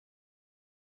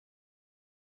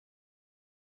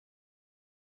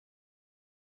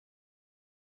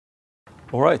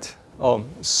All right.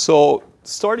 So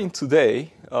starting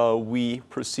today, we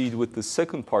proceed with the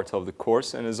second part of the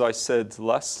course. And as I said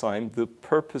last time, the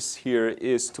purpose here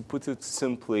is, to put it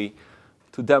simply,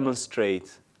 to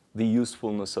demonstrate the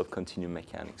usefulness of continuum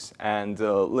mechanics. And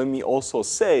let me also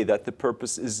say that the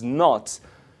purpose is not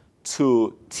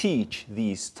to teach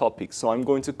these topics. So I'm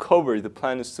going to cover, the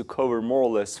plan is to cover more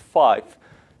or less 5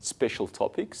 special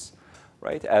topics,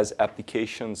 right, as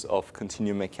applications of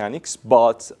continuum mechanics.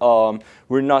 But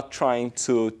we're not trying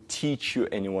to teach you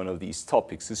any one of these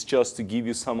topics. It's just to give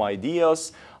you some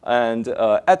ideas and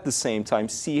at the same time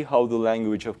see how the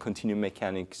language of continuum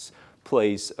mechanics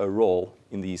plays a role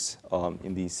in these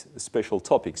special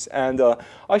topics. And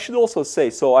I should also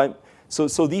say,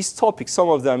 so these topics, some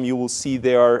of them you will see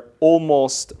they are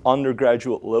almost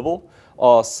undergraduate level.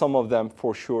 Some of them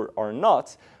for sure are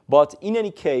not. But in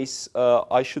any case,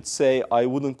 I should say I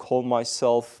wouldn't call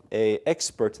myself an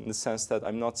expert in the sense that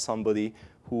I'm not somebody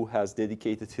who has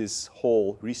dedicated his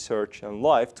whole research and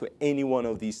life to any one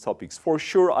of these topics. For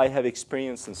sure, I have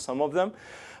experience in some of them.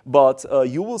 But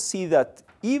you will see that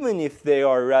even if they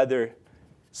are rather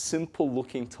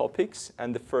simple-looking topics,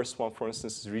 and the first one, for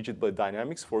instance, is rigid body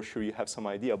dynamics, for sure you have some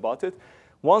idea about it.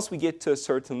 Once we get to a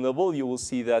certain level, you will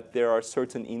see that there are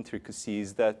certain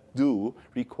intricacies that do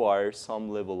require some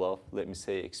level of, let me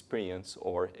say, experience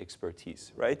or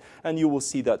expertise, right? And you will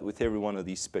see that with every one of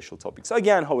these special topics.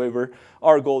 Again, however,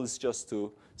 our goal is just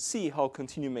to see how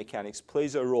continuum mechanics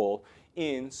plays a role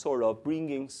in sort of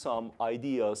bringing some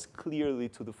ideas clearly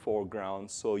to the foreground,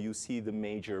 so you see the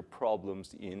major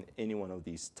problems in any one of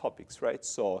these topics, right?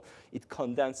 So it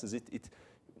condenses it. It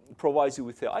provides you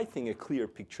with, I think, a clear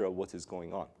picture of what is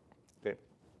going on. Okay.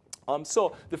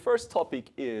 So the first topic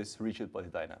is rigid body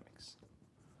dynamics.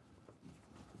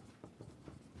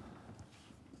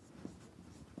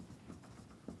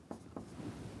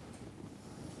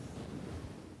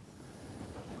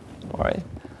 All right.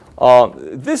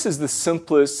 This is the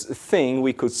simplest thing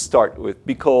we could start with,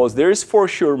 because there is for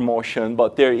sure motion,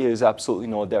 but there is absolutely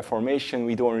no deformation.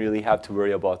 We don't really have to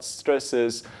worry about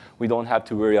stresses. We don't have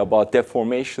to worry about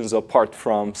deformations apart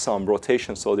from some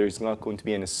rotation, so there's not going to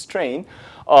be any strain.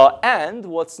 And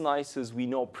what's nice is we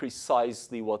know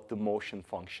precisely what the motion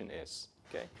function is.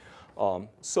 Okay?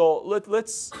 So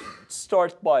let's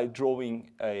start by drawing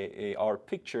our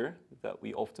picture that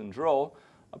we often draw.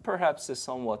 Perhaps a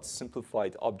somewhat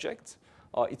simplified object.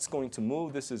 It's going to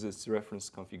move. This is its reference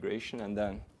configuration, and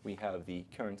then we have the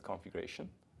current configuration.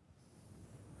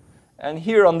 And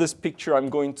here on this picture, I'm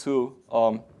going to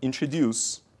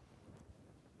introduce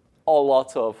a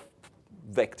lot of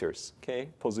vectors, okay,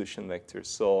 position vectors.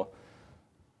 So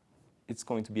it's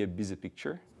going to be a busy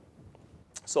picture.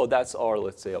 So that's our,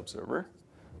 let's say, observer,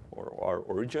 or our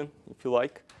origin, if you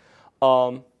like.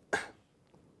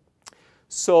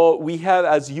 So we have,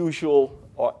 as usual,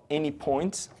 any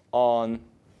point on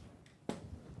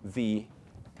the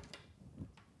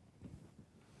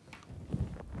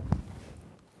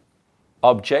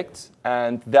object,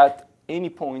 and that any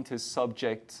point is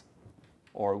subject,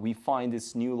 or we find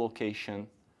its new location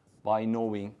by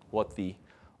knowing what the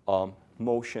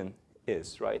motion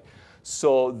is, right?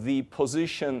 So the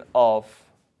position of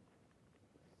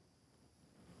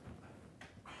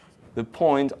the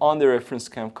point on the reference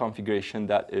configuration,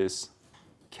 that is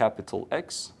capital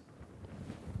X.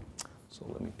 So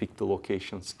let me pick the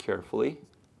locations carefully.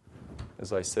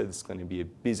 As I said, it's going to be a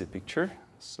busy picture.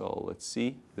 So let's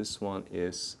see. This one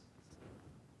is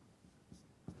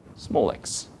small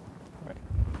x. Right.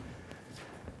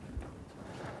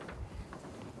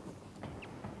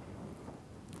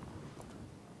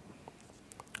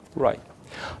 Right.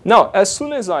 Now, as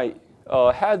soon as I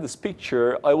had this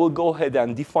picture, I will go ahead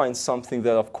and define something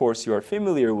that, of course, you are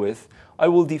familiar with. I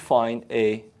will define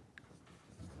a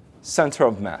center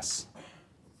of mass.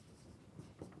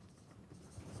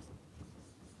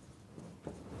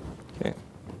 Okay.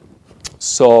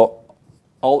 So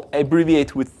I'll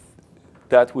abbreviate with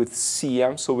that with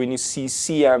CM. So when you see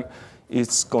CM,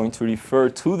 it's going to refer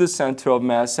to the center of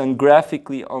mass. And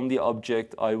graphically on the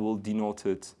object, I will denote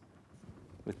it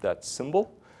with that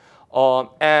symbol.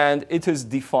 And it is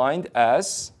defined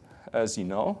as you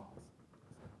know,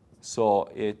 so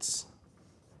it's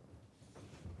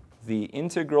the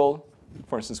integral.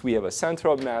 For instance, we have a center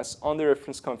of mass on the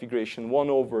reference configuration 1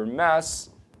 over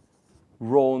mass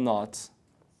rho naught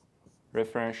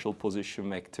referential position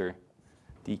vector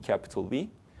d capital V.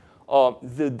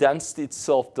 The density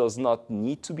itself does not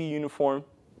need to be uniform.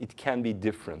 It can be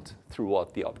different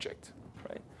throughout the object.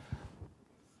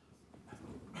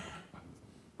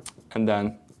 And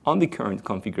then on the current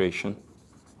configuration,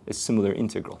 a similar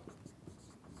integral.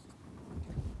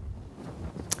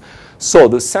 So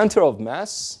the center of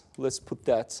mass, let's put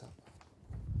that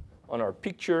on our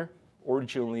picture.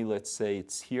 Originally, let's say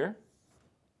it's here.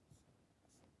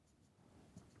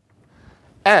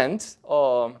 And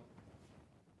on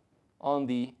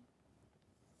the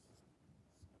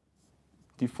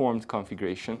deformed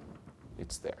configuration,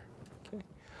 it's there. Okay.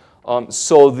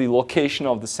 So the location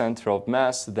of the center of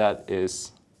mass, that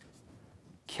is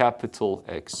capital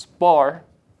X bar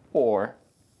or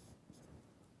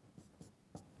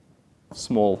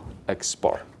small x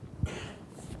bar.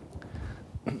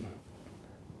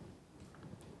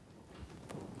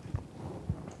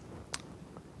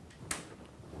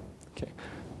 Okay.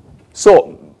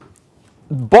 So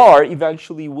bar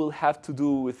eventually will have to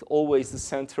do with always the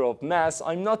center of mass.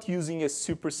 I'm not using a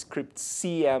superscript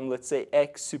cm, let's say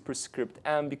x superscript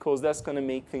m, because that's going to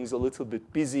make things a little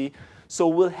bit busy. So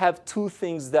we'll have two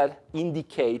things that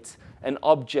indicate an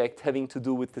object having to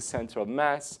do with the center of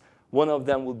mass. One of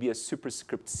them will be a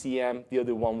superscript cm. The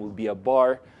other one will be a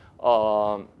bar.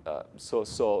 But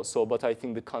I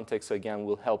think the context, again,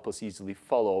 will help us easily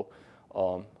follow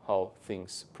how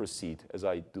things proceed as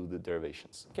I do the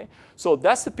derivations. Okay? So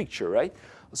that's the picture, right?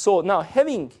 So now,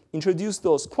 having introduced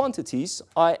those quantities,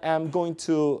 I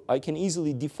can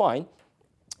easily define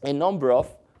a number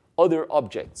of other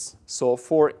objects. So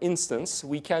for instance,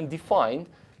 we can define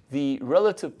the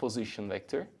relative position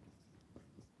vector.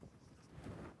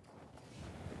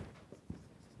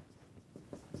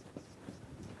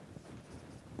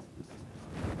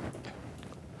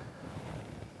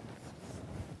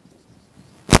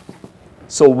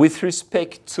 So with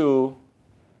respect to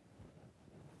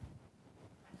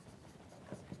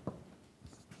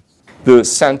the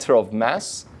center of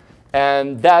mass,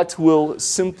 and that will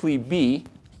simply be,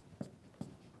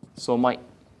 so my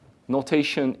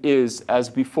notation is as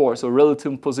before, so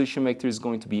relative position vector is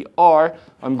going to be R.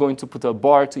 I'm going to put a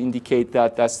bar to indicate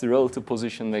that that's the relative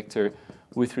position vector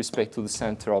with respect to the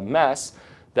center of mass.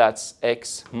 That's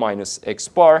x minus x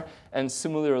bar. And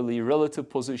similarly, relative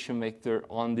position vector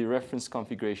on the reference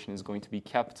configuration is going to be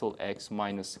capital X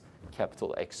minus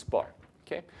capital X bar.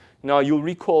 Okay? Now, you'll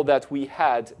recall that we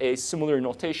had a similar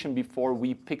notation before.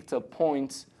 We picked a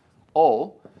point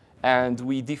O, and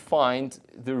we defined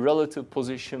the relative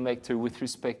position vector with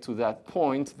respect to that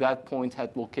point. That point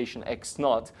had location x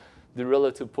naught. The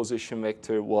relative position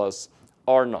vector was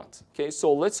r naught. Okay?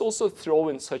 So let's also throw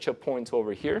in such a point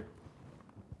over here.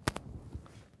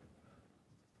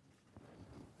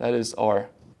 That is our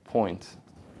point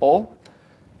O,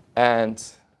 and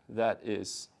that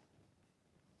is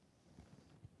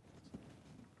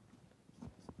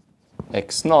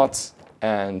x naught,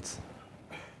 and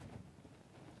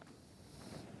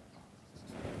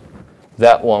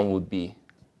that one would be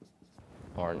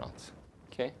r naught.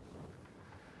 Okay?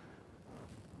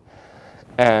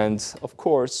 And of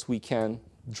course, we can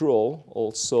draw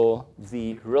also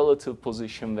the relative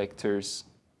position vectors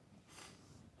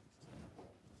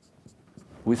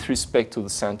with respect to the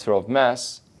center of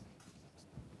mass,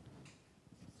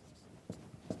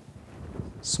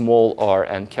 small r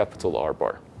and capital R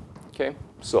bar. Okay?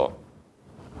 So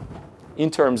in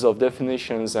terms of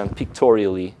definitions and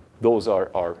pictorially, those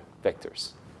are our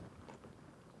vectors.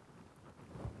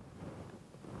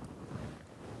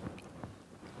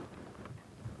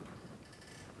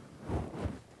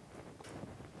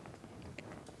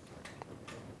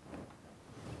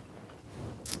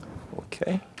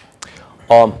 Okay.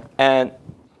 And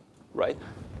right,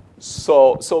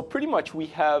 so pretty much we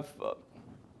have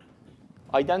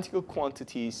identical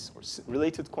quantities or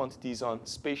related quantities on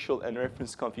spatial and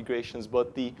reference configurations,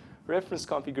 but the reference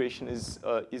configuration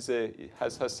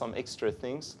has some extra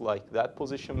things like that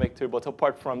position vector. But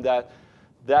apart from that,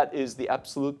 that is the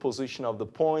absolute position of the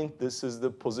point. This is the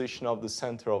position of the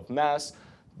center of mass.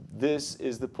 This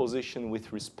is the position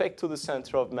with respect to the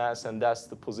center of mass, and that's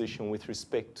the position with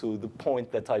respect to the point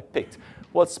that I picked.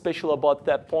 What's special about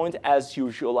that point? As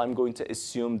usual, I'm going to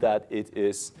assume that it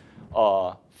is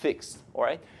fixed. All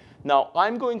right? Now,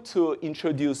 I'm going to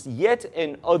introduce yet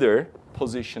another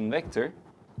position vector.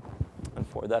 And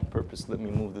for that purpose, let me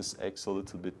move this x a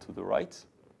little bit to the right.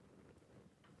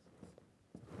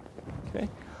 Okay?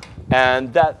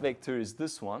 And that vector is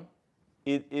this one.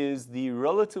 It is the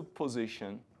relative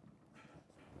position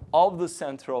of the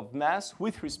center of mass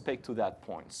with respect to that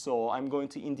point. So I'm going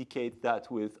to indicate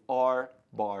that with r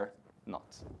bar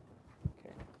naught.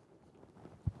 Okay.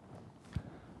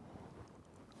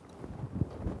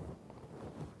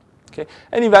 Okay.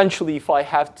 And eventually, if I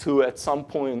have to at some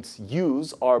point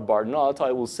use r bar naught,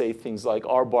 I will say things like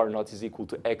r bar naught is equal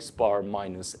to x bar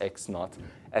minus x naught,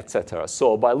 etc.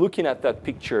 So by looking at that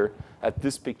picture, at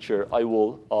this picture, I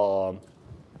will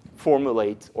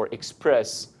formulate or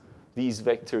express these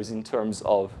vectors in terms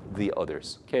of the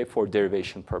others, okay, for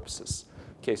derivation purposes.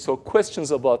 Okay, so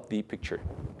questions about the picture?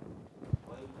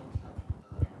 Why we don't have the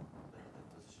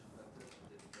position vector in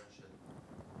the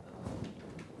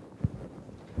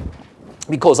differential?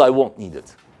 Because I won't need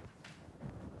it.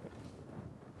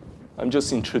 I'm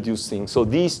just introducing. So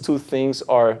these two things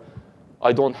are,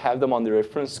 I don't have them on the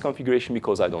reference configuration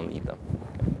because I don't need them.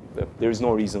 Okay? There is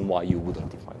no reason why you wouldn't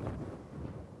define them.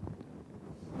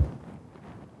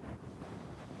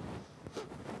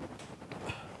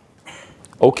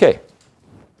 Okay.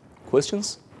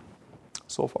 Questions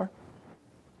so far?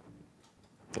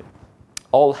 Okay.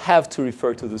 I'll have to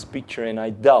refer to this picture, and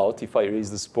I doubt if I raise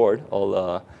this board,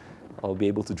 I'll be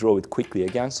able to draw it quickly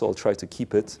again, so I'll try to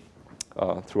keep it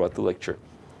throughout the lecture.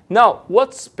 Now,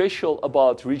 what's special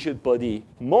about rigid body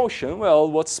motion? Well,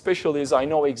 what's special is I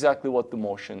know exactly what the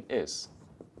motion is.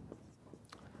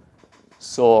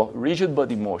 So rigid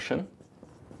body motion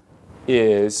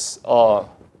is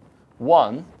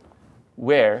one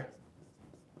where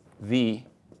the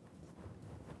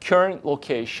current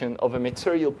location of a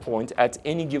material point at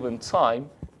any given time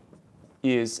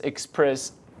is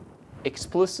expressed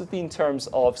explicitly in terms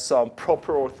of some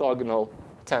proper orthogonal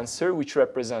tensor, which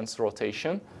represents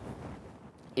rotation,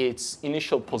 its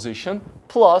initial position,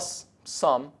 plus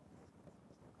some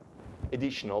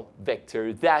additional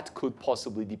vector that could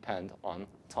possibly depend on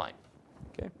time.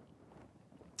 Okay?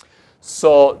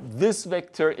 So this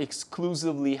vector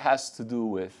exclusively has to do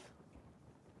with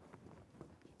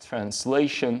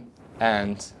translation,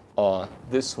 and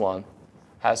this one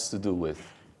has to do with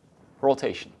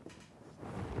rotation.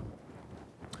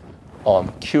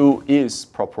 Q is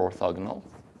proper orthogonal.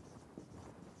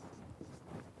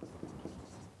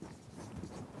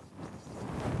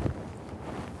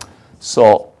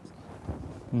 So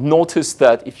notice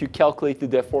that if you calculate the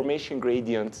deformation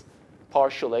gradient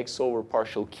partial x over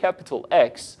partial capital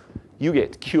X, you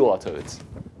get Q out of it.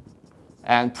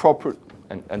 And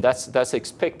that's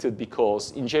expected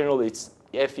because in general it's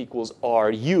F equals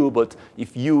RU, but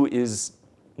if U is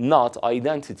not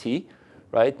identity,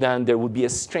 right, then there would be a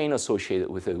strain associated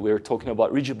with it. We're talking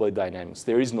about rigid body dynamics.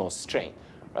 There is no strain,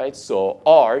 right? So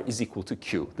R is equal to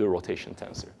Q, the rotation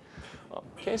tensor.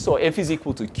 Okay, so F is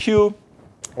equal to Q,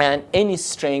 and any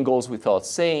strain goes without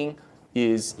saying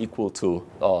is equal to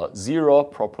 0,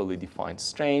 properly defined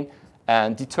strain,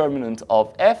 and determinant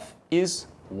of F is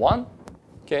 1,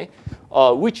 okay,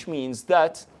 which means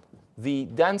that the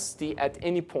density at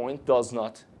any point does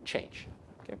not change.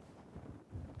 Okay?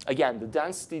 Again, the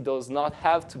density does not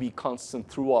have to be constant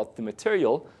throughout the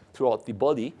material, throughout the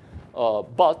body,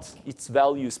 but its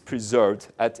value is preserved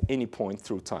at any point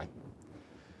through time.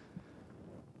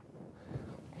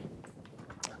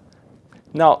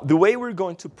 Now, the way we're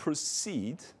going to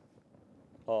proceed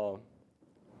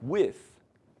with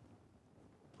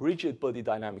rigid body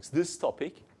dynamics, this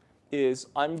topic, is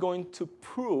I'm going to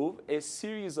prove a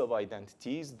series of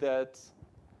identities that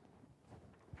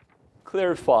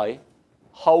clarify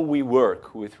how we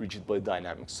work with rigid body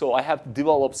dynamics. So I have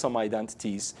developed some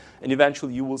identities, and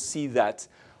eventually you will see that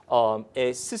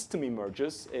a system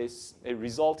emerges, a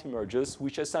result emerges,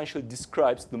 which essentially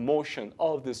describes the motion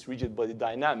of this rigid body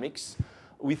dynamics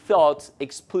without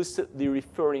explicitly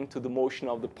referring to the motion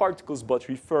of the particles, but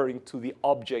referring to the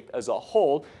object as a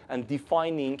whole and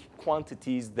defining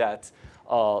quantities that,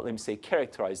 let me say,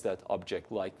 characterize that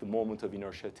object, like the moment of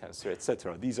inertia tensor,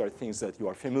 etc. These are things that you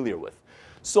are familiar with.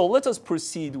 So let us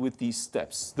proceed with these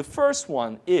steps. The first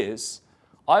one is,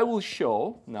 I will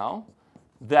show now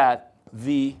that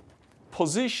the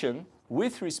position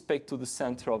with respect to the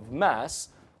center of mass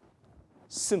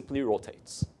simply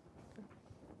rotates.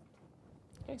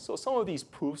 Okay, so some of these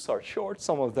proofs are short,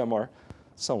 some of them are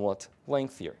somewhat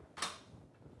lengthier.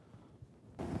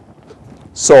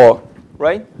 So,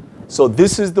 right? So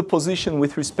this is the position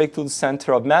with respect to the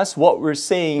center of mass. What we're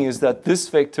saying is that this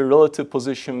vector, relative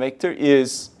position vector,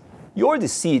 is, you already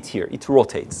see it here, it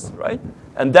rotates, right?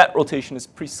 And that rotation is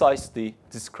precisely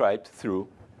described through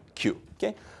Q,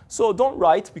 okay? So don't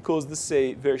write, because this is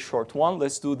a very short one.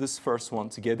 Let's do this first one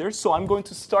together. So I'm going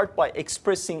to start by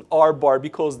expressing R bar,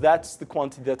 because that's the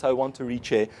quantity that I want to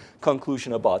reach a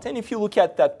conclusion about. And if you look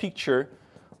at that picture,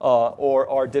 or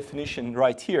our definition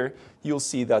right here, you'll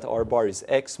see that R bar is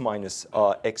X minus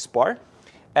X bar.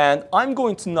 And I'm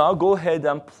going to now go ahead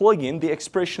and plug in the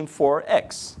expression for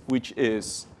X, which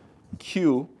is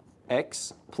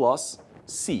QX plus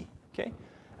C, okay?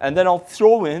 And then I'll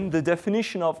throw in the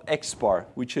definition of X bar,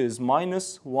 which is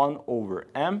minus 1 over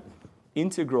M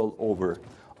integral over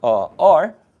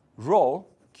R rho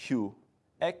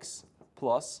QX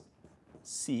plus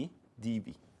C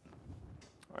dV.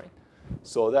 right?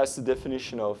 So that's the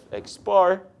definition of x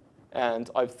bar, and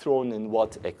I've thrown in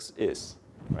what x is,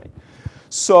 right?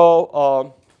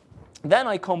 So then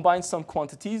I combine some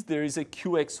quantities. There is a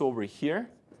qx over here,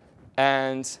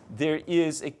 and there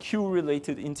is a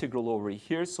q-related integral over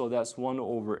here. So that's 1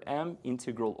 over m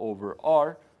integral over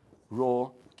r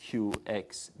rho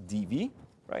qx dv,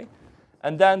 right?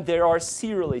 And then there are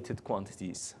c-related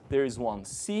quantities. There is one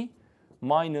c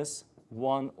minus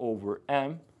 1 over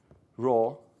m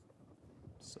rho,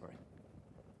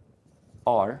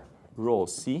 r rho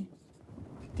c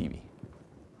dv.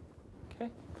 Okay.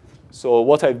 So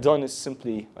what I've done is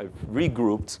simply I've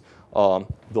regrouped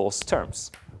those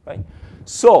terms, right?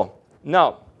 So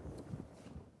now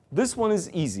this one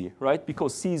is easy, right?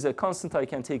 Because c is a constant, I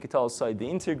can take it outside the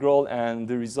integral, and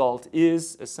the result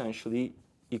is essentially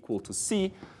equal to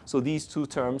c. So these two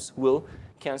terms will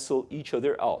cancel each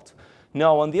other out.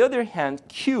 Now, on the other hand,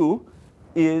 q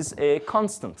is a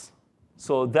constant.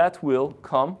 So that will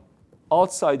come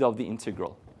outside of the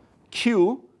integral.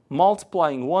 Q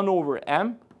multiplying 1 over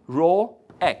m rho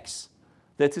x.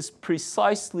 That is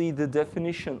precisely the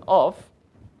definition of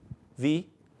the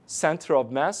center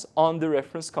of mass on the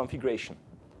reference configuration.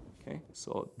 Okay,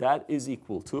 so that is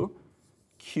equal to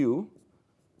q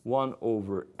 1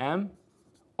 over m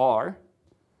r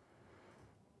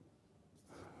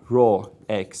rho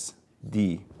x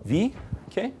dv.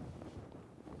 Okay,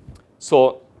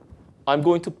 so I'm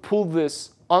going to pull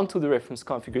this onto the reference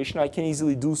configuration. I can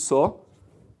easily do so.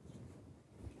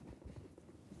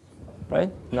 Right?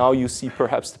 Now you see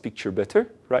perhaps the picture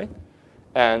better, right?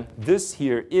 And this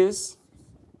here is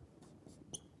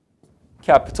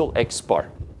capital X bar.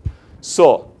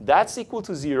 So that's equal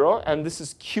to 0, and this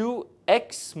is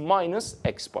qx minus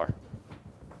x bar.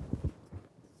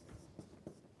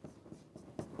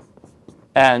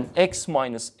 And x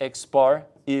minus x bar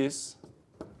is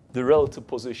the relative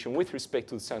position with respect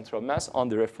to the center of mass on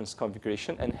the reference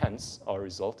configuration, and hence our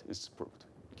result is proved.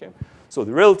 Okay? So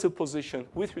the relative position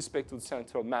with respect to the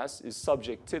center of mass is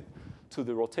subjected to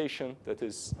the rotation that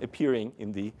is appearing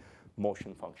in the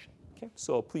motion function. Okay?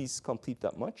 So please complete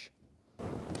that much.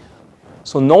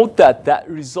 So note that that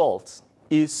result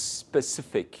is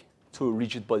specific to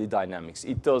rigid body dynamics.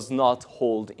 It does not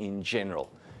hold in general.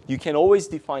 You can always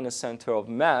define a center of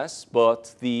mass,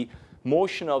 but the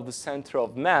motion of the center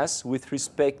of mass with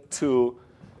respect to,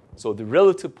 so the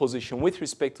relative position with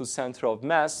respect to center of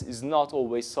mass is not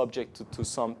always subject to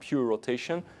some pure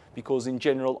rotation, because in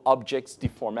general objects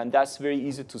deform, and that's very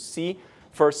easy to see.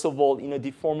 First of all, in a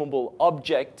deformable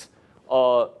object,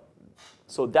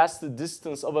 so that's the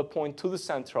distance of a point to the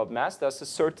center of mass. That's a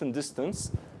certain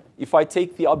distance. If I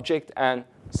take the object and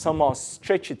somehow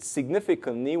stretch it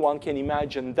significantly, one can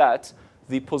imagine that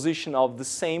the position of the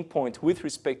same point with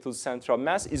respect to the center of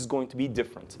mass is going to be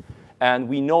different. And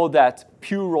we know that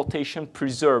pure rotation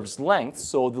preserves length,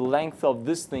 so the length of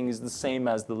this thing is the same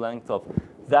as the length of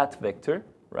that vector,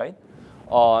 right?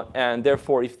 And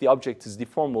therefore, if the object is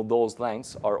deformable, those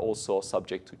lengths are also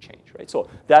subject to change, right? So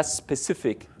that's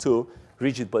specific to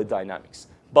rigid body dynamics.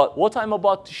 But what I'm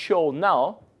about to show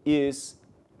now is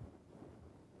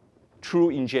true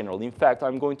in general. In fact,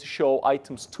 I'm going to show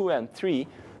items 2 and 3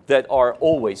 that are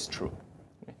always true.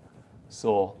 Okay.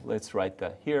 So let's write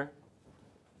that here.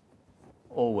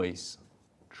 Always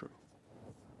true.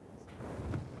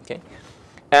 Okay.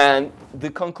 And the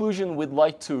conclusion we'd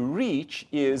like to reach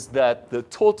is that the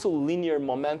total linear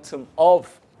momentum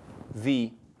of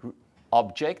the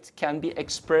object can be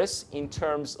expressed in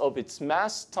terms of its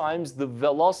mass times the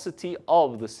velocity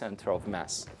of the center of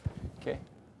mass. Okay.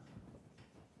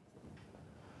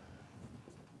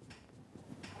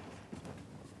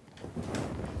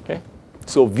 Okay.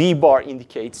 So V bar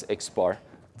indicates X bar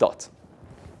dot.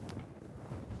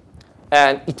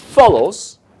 And it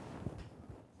follows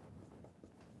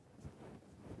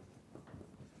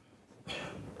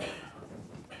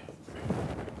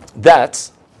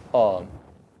that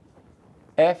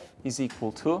F is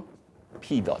equal to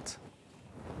P dot.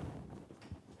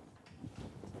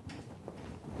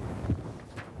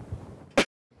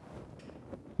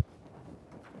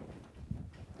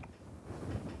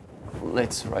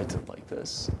 Let's write it like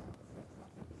this.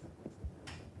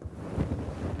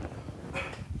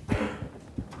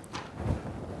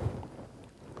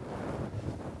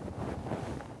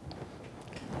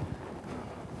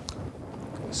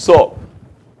 So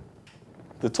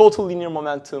the total linear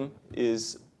momentum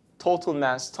is total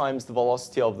mass times the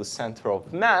velocity of the center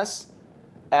of mass.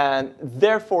 And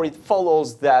therefore, it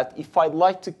follows that if I'd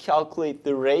like to calculate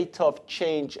the rate of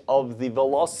change of the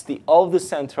velocity of the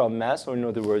center of mass, or in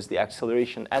other words, the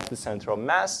acceleration at the center of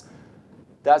mass,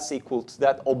 that's equal to,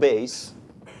 that obeys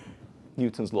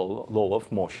Newton's law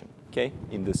of motion, okay,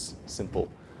 in this simple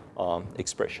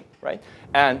expression, right?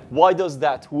 And why does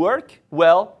that work?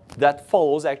 Well, that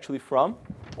follows actually from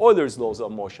Euler's laws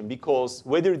of motion, because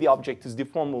whether the object is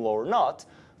deformable or not,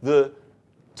 the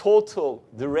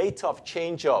rate of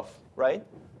change of, right,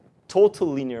 total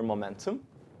linear momentum,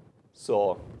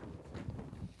 so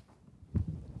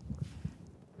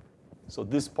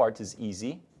this part is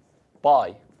easy.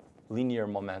 By linear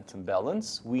momentum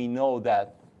balance, we know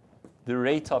that the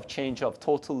rate of change of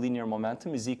total linear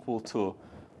momentum is equal to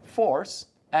force,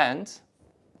 and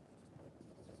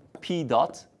P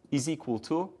dot is equal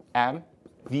to m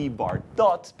v bar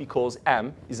dot, because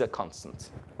m is a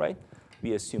constant, right?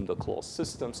 We assume the closed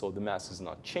system, so the mass is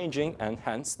not changing, and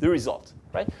hence the result,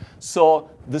 right? So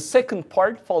the second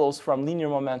part follows from linear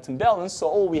momentum balance, so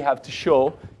all we have to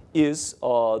show is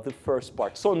the first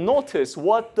part. So notice,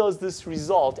 what does this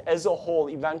result as a whole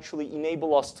eventually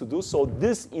enable us to do? So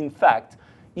this, in fact,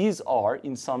 is our,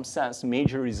 in some sense,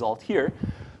 major result here.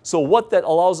 So what that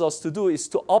allows us to do is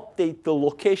to update the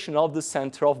location of the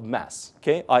center of mass.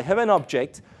 Okay, I have an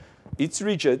object, it's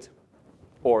rigid,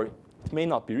 or it may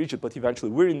not be rigid, but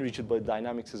eventually we're in rigid, but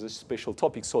dynamics is a special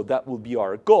topic, so that will be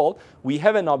our goal. We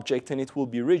have an object and it will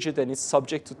be rigid and it's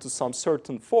subjected to some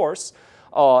certain force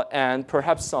and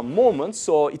perhaps some moment,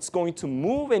 so it's going to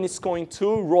move and it's going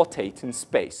to rotate in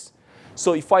space.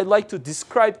 So if I'd like to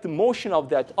describe the motion of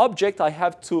that object, I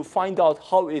have to find out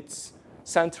how its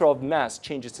center of mass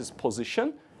changes its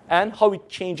position and how it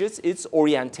changes its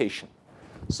orientation.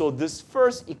 So this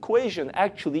first equation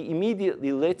actually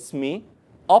immediately lets me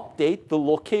update the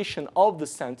location of the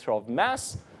center of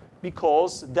mass,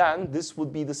 because then this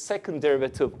would be the second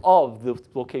derivative of the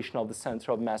location of the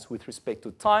center of mass with respect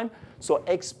to time. So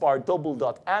x bar double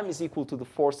dot m is equal to the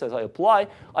force that I apply.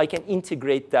 I can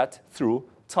integrate that through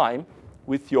time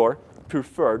with your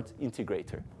preferred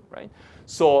integrator, right?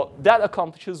 So that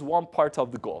accomplishes one part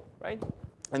of the goal, right?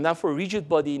 And then for a rigid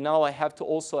body, now I have to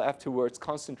also afterwards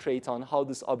concentrate on how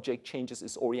this object changes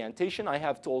its orientation. I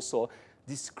have to also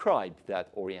describe that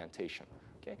orientation,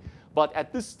 okay? But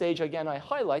at this stage, again, I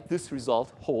highlight this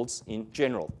result holds in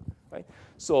general, right?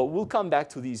 So we'll come back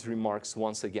to these remarks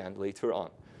once again later on.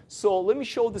 So let me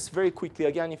show this very quickly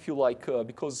again, if you like,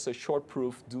 because it's a short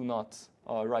proof, do not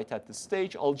write at this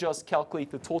stage. I'll just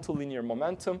calculate the total linear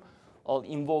momentum. I'll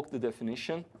invoke the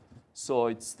definition. So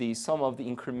it's the sum of the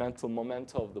incremental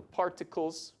momenta of the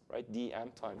particles, right?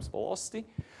 dm times velocity.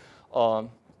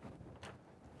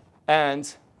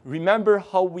 And remember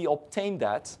how we obtained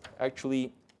that,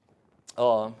 actually,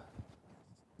 or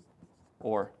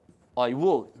I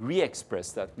will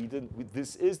re-express that.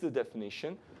 This is the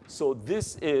definition. So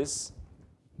this is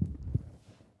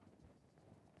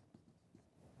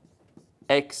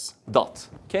x dot,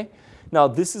 okay? Now,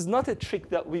 this is not a trick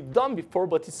that we've done before,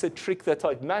 but it's a trick that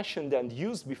I've mentioned and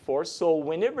used before. So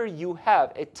whenever you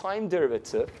have a time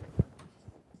derivative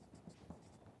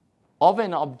of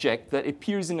an object that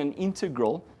appears in an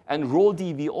integral, and rho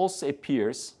dv also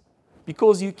appears,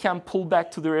 because you can pull back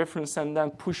to the reference and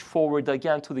then push forward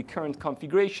again to the current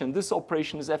configuration, this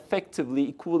operation is effectively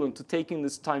equivalent to taking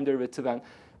this time derivative and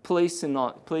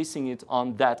placing it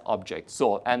on that object.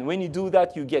 So, and when you do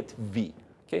that, you get v.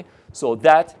 Okay? So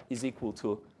that is equal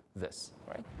to this,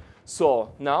 right?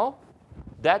 So now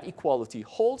that equality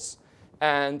holds,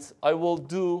 and I will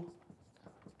do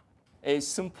a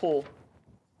simple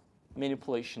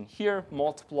manipulation here,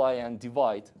 multiply and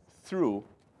divide through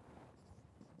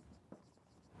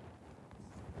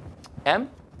m,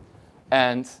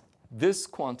 and this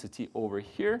quantity over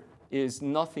here is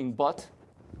nothing but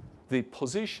the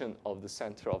position of the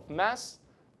center of mass.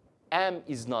 M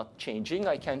is not changing.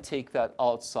 I can take that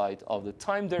outside of the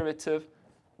time derivative,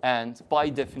 and by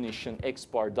definition, x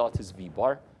bar dot is v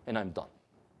bar, and I'm done.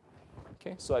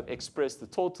 Okay, so I've expressed the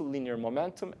total linear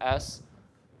momentum as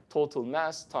total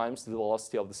mass times the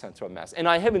velocity of the center of mass. And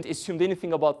I haven't assumed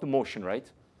anything about the motion, right?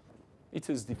 It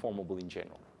is deformable in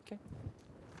general. Okay?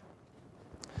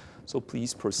 So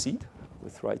please proceed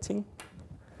with writing.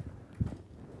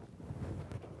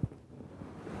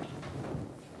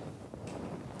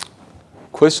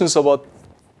 Questions about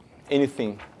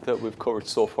anything that we've covered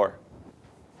so far?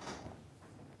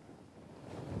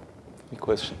 Any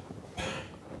question?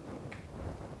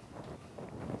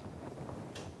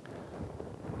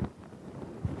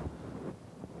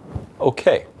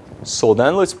 Okay, so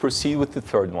then let's proceed with the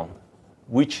third one,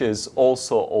 which is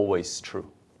also always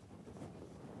true.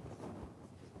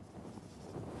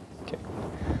 Okay.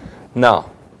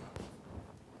 Now,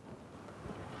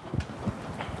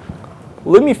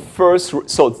 let me first,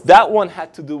 so that one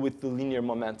had to do with the linear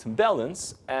momentum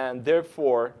balance, and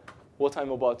therefore, what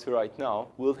I'm about to write now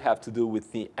will have to do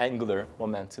with the angular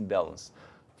momentum balance.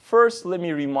 First, let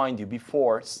me remind you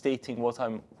before stating what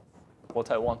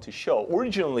I want to show.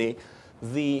 Originally,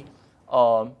 the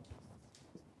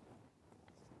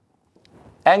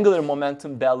angular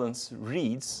momentum balance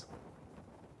reads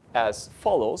as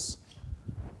follows.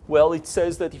 Well, it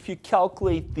says that if you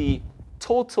calculate the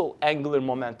total angular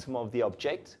momentum of the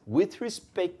object with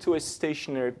respect to a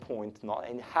stationary point, now,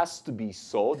 and it has to be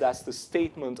so, that's the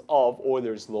statement of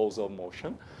Euler's laws of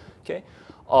motion, okay?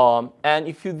 And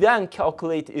if you then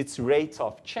calculate its rate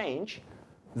of change,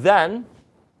 then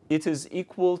it is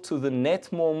equal to the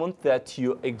net moment that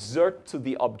you exert to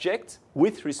the object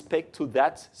with respect to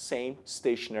that same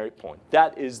stationary point.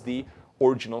 That is the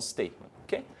original statement,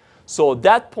 okay? So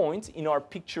that point in our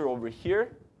picture over here,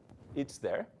 it's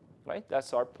there, right?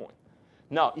 That's our point.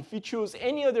 Now, if you choose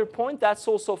any other point, that's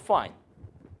also fine.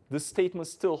 The statement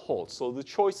still holds. So the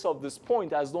choice of this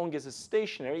point, as long as it's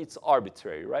stationary, it's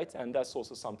arbitrary, right? And that's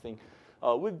also something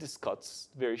we've discussed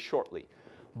very shortly.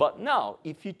 But now,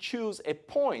 if you choose a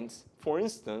point, for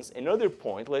instance, another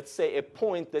point, let's say a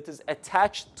point that is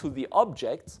attached to the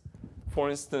object, for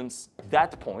instance,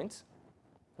 that point,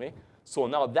 okay? So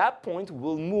now that point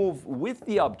will move with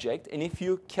the object, and if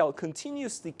you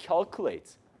continuously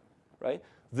calculate, right,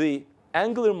 the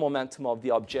angular momentum of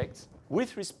the object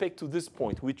with respect to this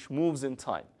point, which moves in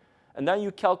time, and then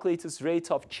you calculate its rate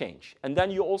of change, and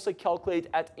then you also calculate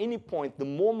at any point the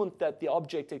moment that the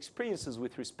object experiences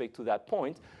with respect to that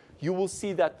point, you will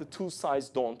see that the two sides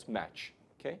don't match,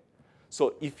 okay?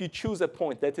 So if you choose a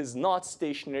point that is not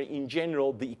stationary, in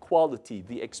general, the equality,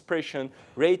 the expression,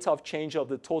 rate of change of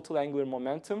the total angular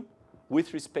momentum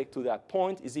with respect to that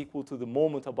point is equal to the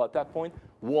moment about that point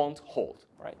won't hold,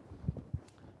 right?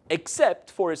 Except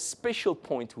for a special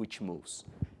point which moves,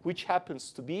 which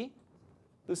happens to be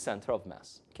the center of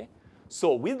mass, okay?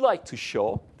 So we'd like to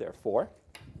show, therefore,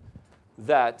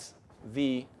 that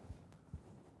the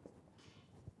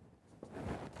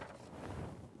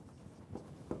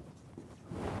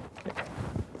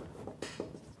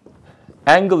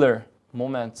angular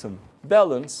momentum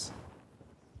balance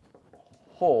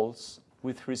holds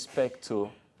with respect to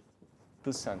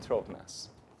the center of mass.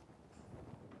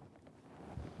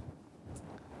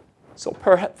 So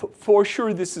perhaps, for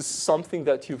sure, this is something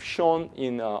that you've shown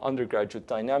in undergraduate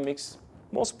dynamics,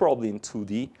 most probably in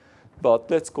 2D, but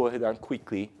let's go ahead and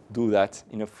quickly do that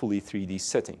in a fully 3D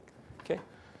setting, okay?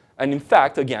 And in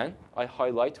fact, again, I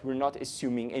highlight, we're not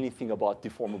assuming anything about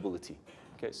deformability,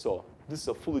 okay? So this is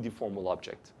a fully deformable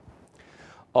object.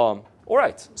 All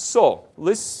right, so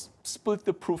let's split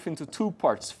the proof into two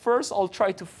parts. First, I'll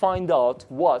try to find out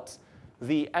what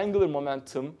the angular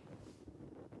momentum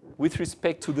with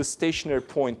respect to the stationary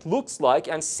point looks like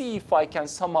and see if I can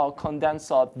somehow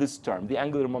condense out this term, the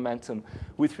angular momentum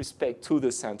with respect to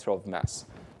the center of mass.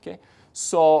 Okay?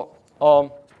 So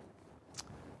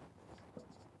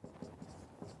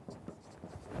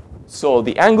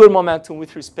the angular momentum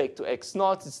with respect to x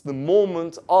naught is the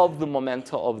moment of the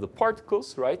momentum of the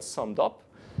particles, right, summed up.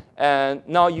 And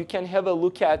now you can have a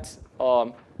look at,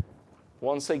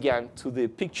 once again, to the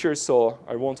picture. So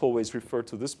I won't always refer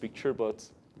to this picture, but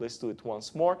let's do it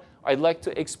once more. I'd like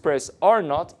to express R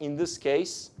naught, in this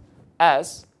case,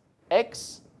 as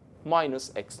x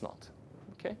minus x naught.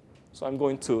 Okay? So I'm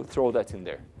going to throw that in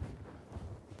there.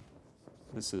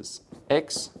 This is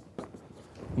x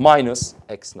minus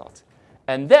x naught.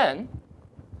 And then,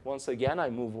 once again, I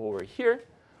move over here.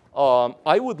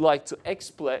 I would like to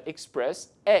express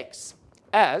x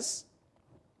as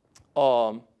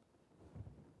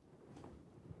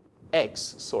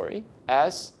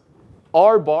as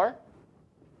R bar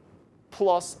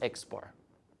plus X bar.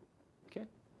 Okay?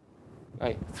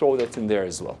 I throw that in there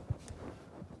as well.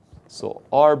 So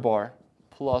R bar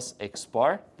plus X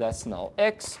bar, that's now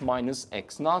X minus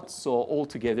X naught. So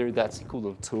altogether, that's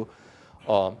equivalent to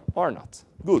R naught.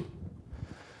 Good.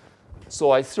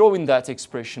 So I throw in that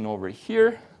expression over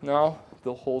here. Now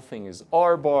the whole thing is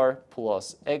R bar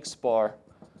plus X bar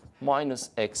minus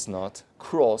X naught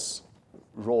cross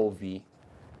rho V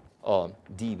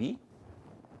dV.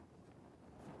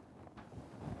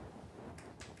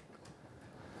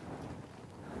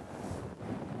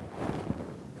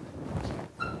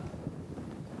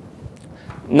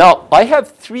 Now, I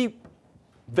have three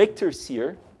vectors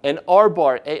here, an R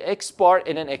bar, a X bar,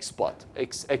 and an X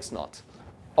naught.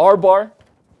 R bar,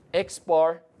 X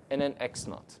bar, and an X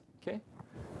naught. Okay?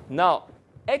 Now,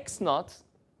 X naught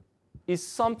is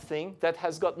something that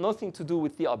has got nothing to do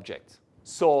with the object.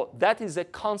 So that is a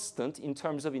constant in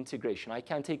terms of integration. I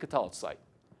can't take it outside.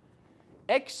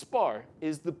 X bar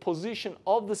is the position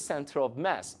of the center of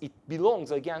mass. It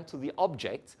belongs, again, to the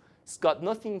object. It's got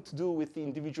nothing to do with the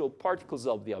individual particles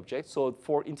of the object. So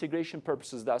for integration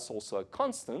purposes, that's also a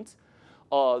constant.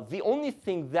 The only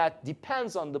thing that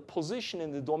depends on the position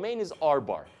in the domain is r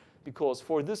bar. Because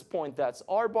for this point, that's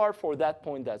r bar. For that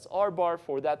point, that's r bar.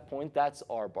 For that point, that's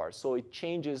r bar. So it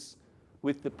changes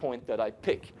with the point that I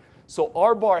pick. So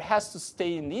r bar has to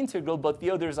stay in the integral, but the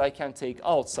others I can take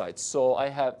outside. So I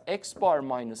have x bar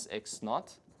minus x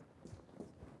naught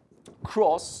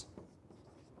cross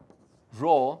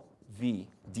rho v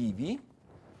dv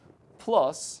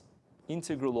plus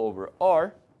integral over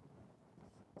r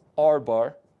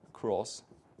bar cross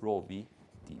rho v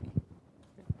dv.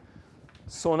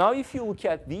 So now if you look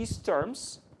at these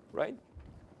terms, right?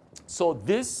 So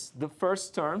this, the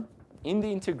first term in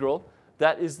the integral,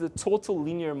 that is the total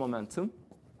linear momentum,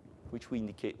 which we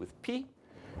indicate with P.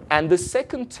 And the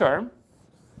second term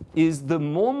is the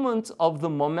moment of the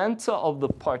momenta of the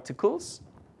particles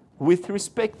with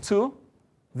respect to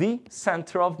the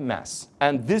center of mass.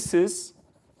 And this is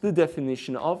the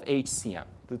definition of HCM,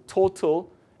 the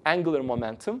total angular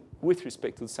momentum with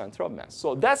respect to the center of mass.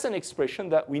 So that's an expression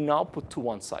that we now put to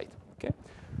one side. Okay?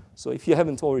 So if you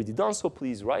haven't already done so,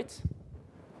 please write.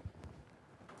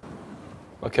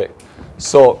 Okay,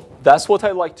 so that's what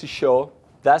I like to show.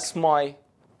 That's my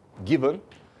given.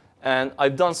 And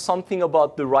I've done something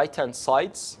about the right-hand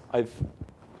sides. I've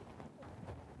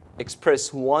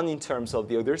expressed one in terms of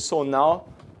the other. So now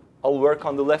I'll work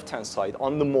on the left-hand side,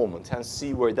 on the moment, and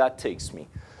see where that takes me.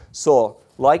 So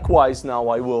likewise, now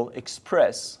I will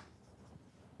express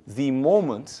the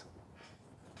moment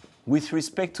with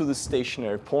respect to the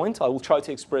stationary point. I will try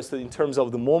to express it in terms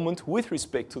of the moment with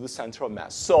respect to the center of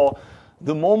mass. So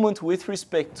the moment with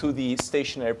respect to the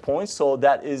stationary point, so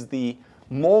that is the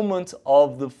moment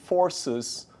of the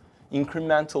forces,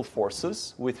 incremental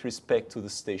forces with respect to the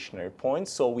stationary point.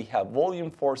 So we have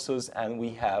volume forces and we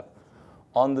have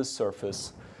on the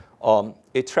surface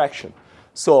attraction.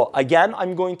 So again,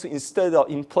 I'm going to, instead of,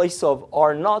 in place of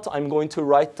R naught, I'm going to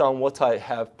write down what I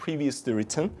have previously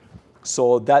written.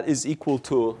 So that is equal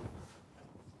to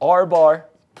R bar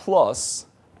plus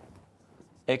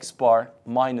x bar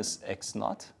minus x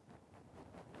naught.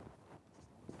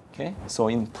 Okay, so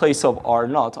in place of R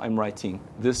naught, I'm writing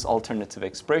this alternative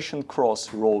expression,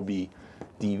 cross rho b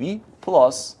dv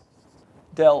plus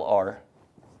del r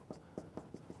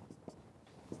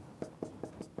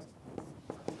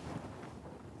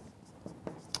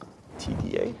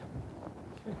TdA.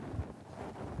 Okay.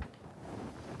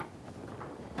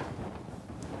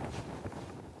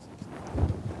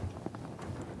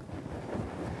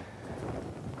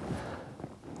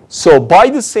 So by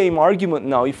the same argument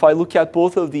now, if I look at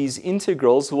both of these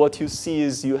integrals, what you see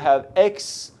is you have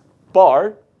x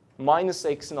bar minus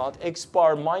x naught, x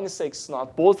bar minus x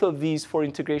naught. Both of these, for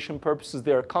integration purposes,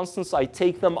 they are constants. I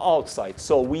take them outside.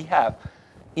 So we have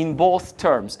in both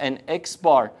terms an x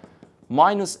bar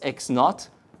minus x naught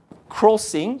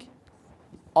crossing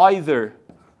either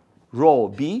rho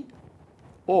b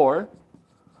or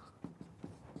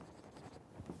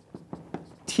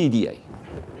TdA.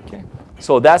 Okay?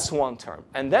 So that's one term.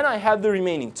 And then I have the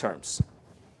remaining terms,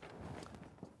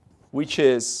 which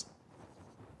is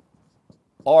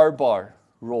r bar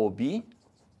rho b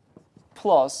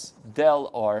plus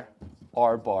del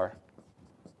r bar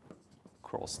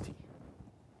cross t.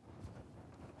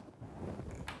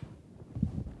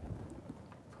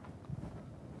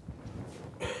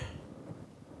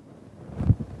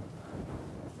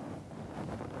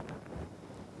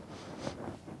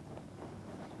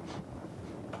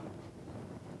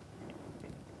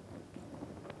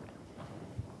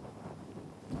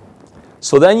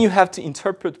 So then you have to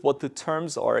interpret what the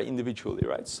terms are individually,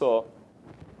 right? So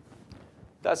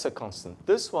that's a constant.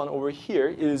 This one over here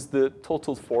is the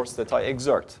total force that I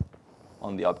exert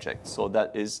on the object. So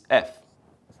that is F.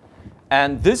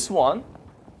 And this one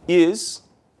is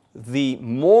the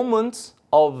moment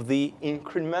of the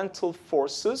incremental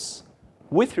forces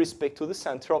with respect to the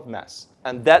center of mass.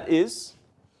 And that is,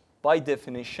 by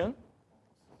definition,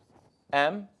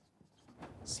 mCm.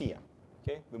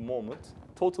 Okay, the moment,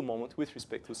 total moment with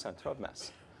respect to the center of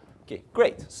mass. Okay,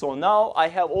 great. So now I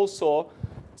have also,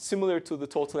 similar to the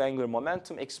total angular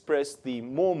momentum, expressed the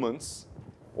moments,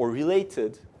 or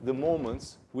related the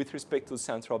moments with respect to the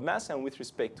center of mass and with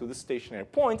respect to the stationary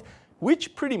point,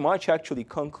 which pretty much actually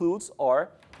concludes our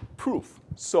proof.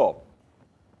 So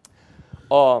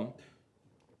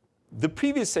the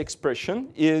previous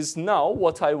expression is now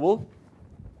what I will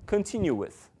continue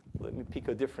with. Let me pick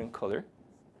a different color.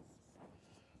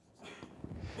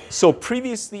 So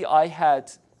previously I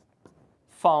had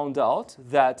found out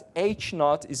that H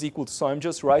naught is equal to, so I'm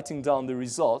just writing down the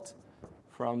result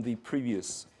from the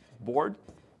previous board.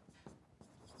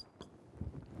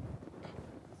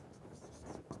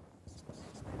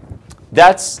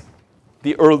 That's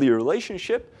the earlier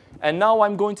relationship. And now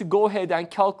I'm going to go ahead and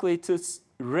calculate this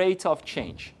rate of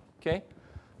change. Okay?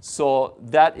 So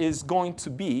that is going to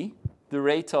be the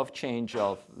rate of change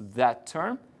of that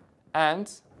term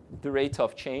and the rate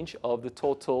of change of the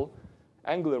total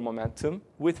angular momentum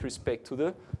with respect to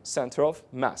the center of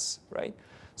mass, right?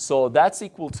 So that's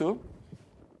equal to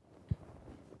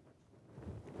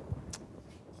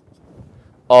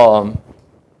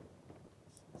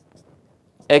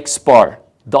x bar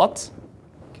dot,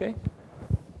 okay,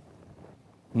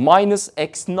 minus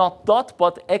x naught dot,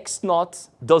 but x naught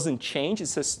doesn't change.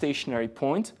 It's a stationary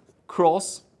point,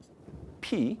 cross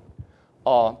p,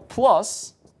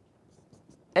 plus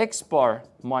x bar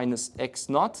minus x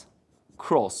naught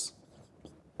cross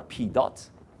p dot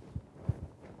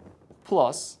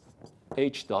plus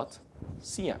h dot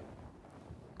cm.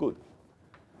 Good.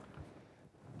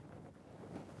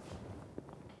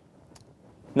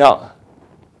 Now,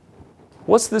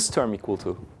 what's this term equal to?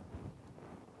 0.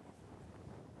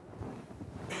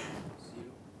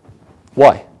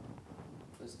 Why?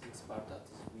 Plus x bar dot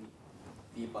is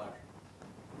v bar.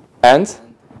 And?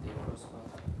 They correspond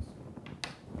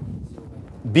to 0.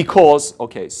 Because,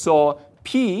 okay, so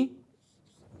P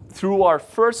through our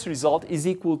first result is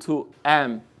equal to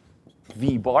m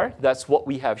v bar. That's what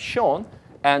we have shown.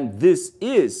 And this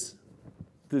is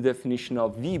the definition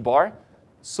of v bar.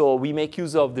 So we make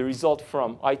use of the result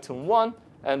from item 1,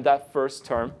 and that first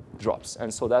term drops.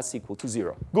 And so that's equal to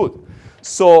 0. Good.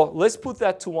 So let's put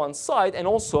that to one side. And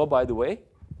also, by the way,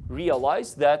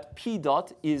 realize that P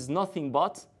dot is nothing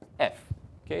but F.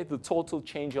 Okay? The total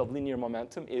change of linear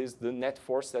momentum is the net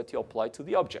force that you apply to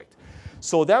the object.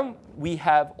 So then we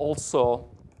have also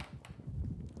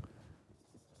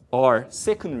our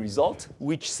second result,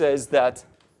 which says that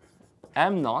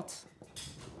m naught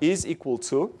is equal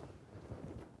to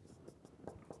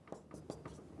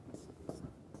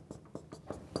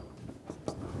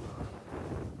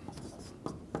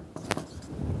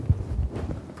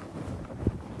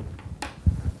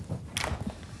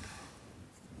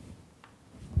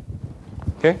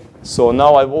okay, so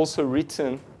now I've also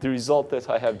written the result that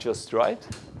I have just right.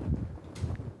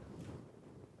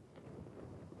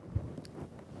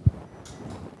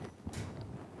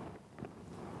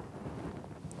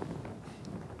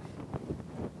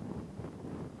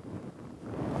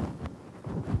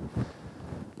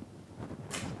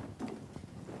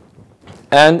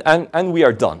 And we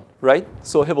are done, right?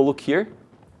 So have a look here,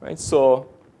 right? So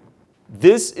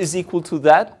this is equal to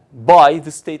that by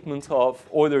the statement of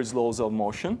Euler's laws of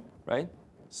motion, right?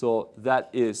 So that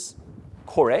is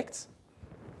correct.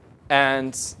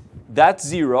 And that's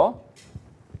 0.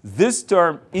 This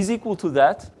term is equal to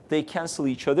that. They cancel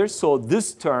each other. So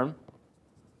this term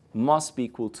must be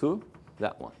equal to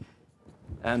that one.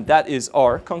 And that is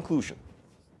our conclusion.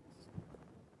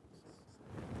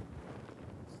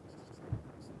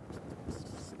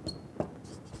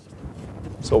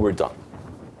 So we're done.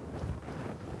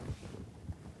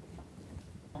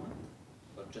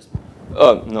 Or just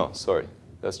No, sorry.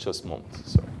 That's just a moment.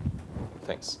 Sorry.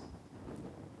 Thanks.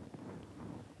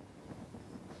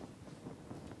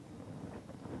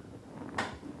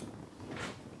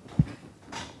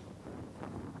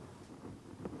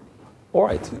 All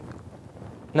right.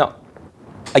 Now,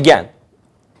 again,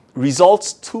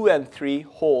 results 2 and 3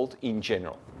 hold in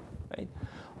general, right?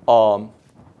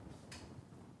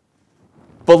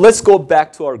 But let's go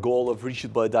back to our goal of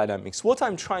rigid body dynamics. What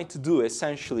I'm trying to do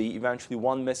essentially, eventually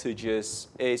one message is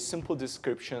a simple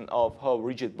description of how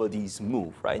rigid bodies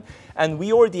move, right? And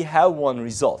we already have one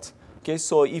result. Okay,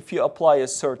 so if you apply a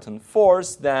certain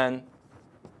force, then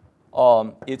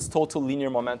its total linear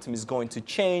momentum is going to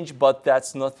change, but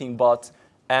that's nothing but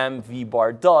mv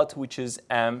bar dot, which is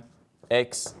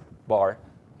mx bar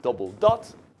double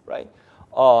dot, right?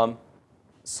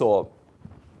 So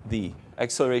the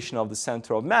acceleration of the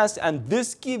center of mass, and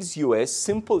this gives you a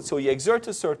simple, so you exert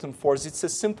a certain force, it's a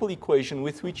simple equation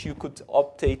with which you could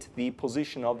update the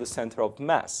position of the center of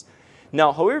mass.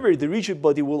 Now, however, the rigid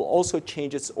body will also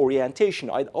change its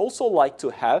orientation. I'd also like to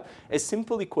have a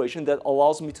simple equation that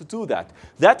allows me to do that.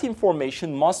 That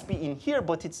information must be in here,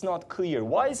 but it's not clear.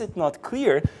 Why is it not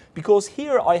clear? Because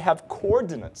here I have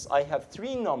coordinates. I have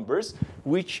 3 numbers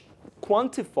which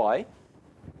quantify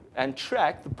and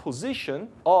track the position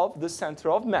of the center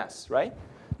of mass, right?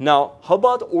 Now, how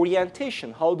about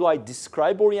orientation? How do I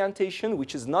describe orientation,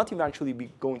 which is not eventually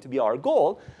going to be our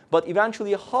goal, but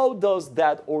eventually how does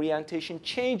that orientation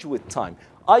change with time?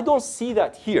 I don't see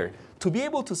that here. To be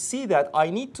able to see that, I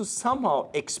need to somehow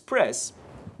express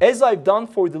as I've done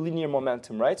for the linear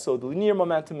momentum, right? So the linear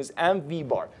momentum is mv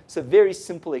bar. It's a very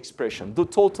simple expression. The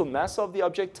total mass of the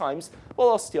object times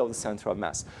velocity of the center of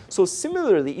mass. So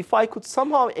similarly, if I could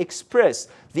somehow express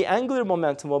the angular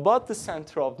momentum about the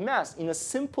center of mass in a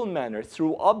simple manner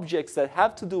through objects that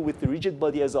have to do with the rigid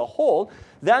body as a whole,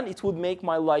 then it would make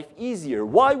my life easier.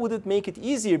 Why would it make it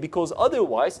easier? Because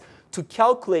otherwise, to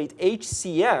calculate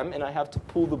HCM, and I have to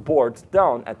pull the board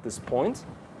down at this point,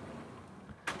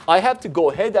 I have to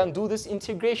go ahead and do this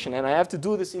integration. And I have to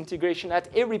do this integration at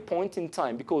every point in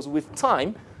time, because with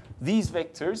time, these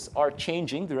vectors are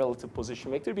changing, the relative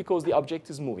position vector, because the object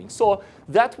is moving. So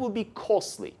that will be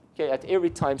costly. Okay, at every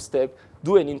time step,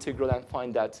 do an integral and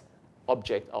find that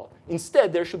object out.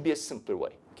 Instead, there should be a simpler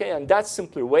way. Okay, and that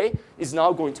simpler way is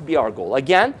now going to be our goal.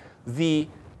 Again, the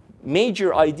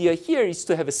major idea here is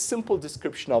to have a simple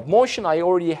description of motion. I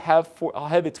already have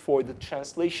it for the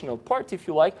translational part, if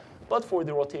you like, but for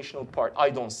the rotational part, I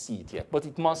don't see it yet, but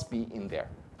it must be in there.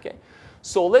 Okay,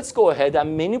 so let's go ahead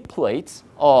and manipulate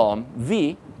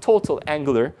the total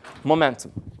angular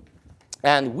momentum.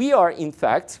 And we are, in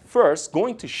fact, first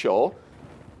going to show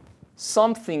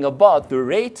something about the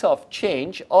rate of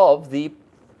change of the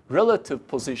relative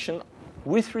position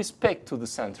with respect to the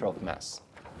center of mass.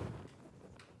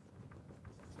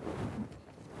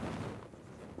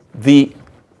 The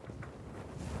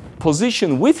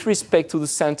position with respect to the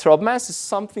center of mass is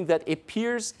something that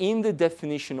appears in the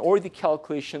definition or the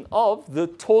calculation of the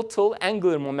total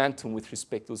angular momentum with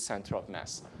respect to the center of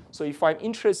mass. So if I'm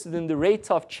interested in the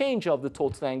rate of change of the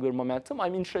total angular momentum,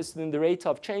 I'm interested in the rate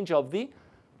of change of the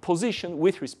position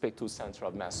with respect to the center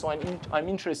of mass. So I'm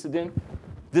interested in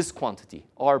this quantity,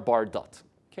 r bar dot.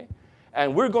 Okay?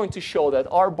 And we're going to show that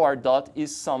r bar dot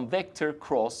is some vector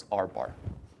cross r bar.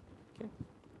 Okay?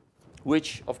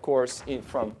 Which, of course,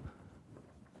 from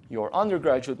your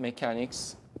undergraduate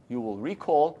mechanics, you will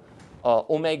recall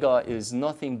omega is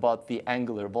nothing but the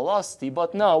angular velocity.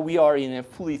 But now we are in a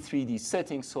fully 3D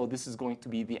setting, so this is going to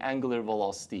be the angular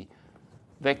velocity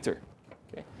vector.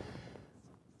 Okay?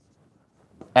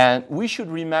 And we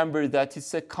should remember that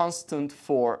it's a constant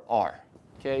for r.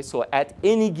 Okay? So at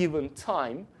any given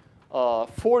time,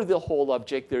 for the whole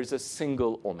object, there's a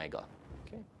single omega.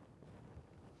 Okay?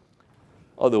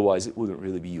 Otherwise, it wouldn't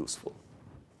really be useful.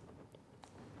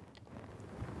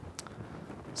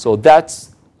 So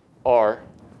that's our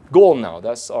goal now.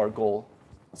 That's our goal.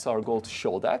 It's our goal to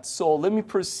show that. So let me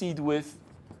proceed with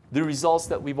the results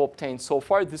that we've obtained so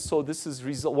far. This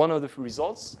is one of the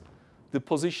results. The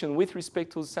position with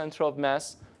respect to the center of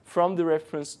mass from the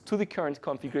reference to the current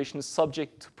configuration is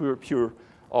subject to pure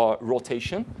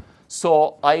rotation.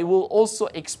 So I will also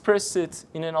express it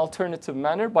in an alternative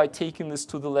manner by taking this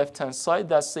to the left-hand side.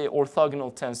 That's the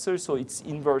orthogonal tensor. So its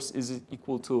inverse is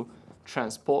equal to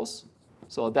transpose.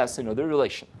 So that's another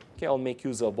relation. Okay, I'll make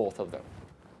use of both of them.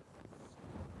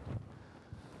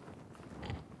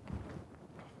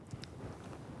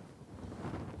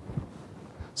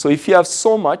 So if you have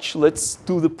so much, let's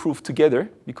do the proof together,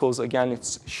 because again,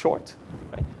 it's short.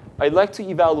 Right? I'd like to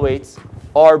evaluate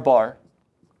r bar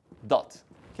dot.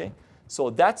 Okay? So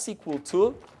that's equal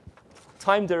to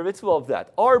time derivative of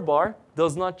that. R bar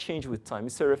does not change with time.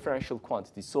 It's a referential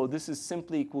quantity. So this is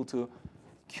simply equal to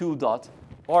q dot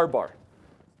r bar.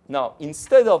 Now,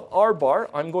 instead of r bar,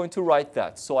 I'm going to write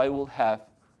that. So I will have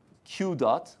q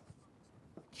dot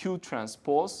q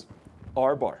transpose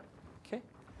r bar. Okay?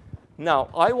 Now,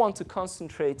 I want to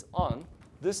concentrate on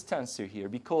this tensor here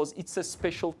because it's a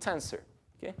special tensor.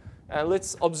 Okay? And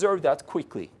let's observe that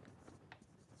quickly.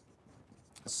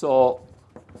 So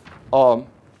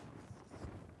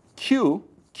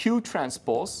q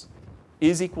transpose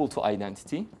is equal to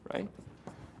identity, right?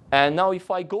 And now if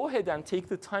I go ahead and take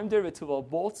the time derivative of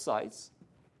both sides,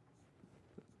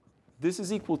 this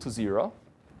is equal to 0.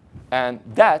 And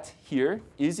that here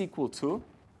is equal to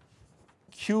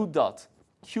q dot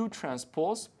q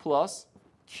transpose plus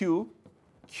q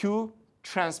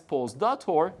transpose dot,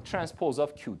 or transpose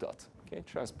of q dot. Okay?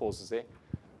 Transpose is a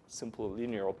simple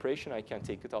linear operation. I can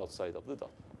take it outside of the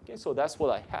dot. Okay? So that's what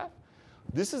I have.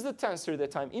 This is the tensor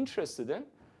that I'm interested in.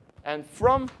 And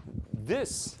from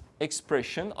this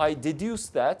expression, I deduce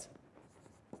that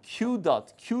q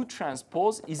dot q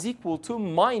transpose is equal to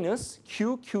minus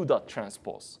q dot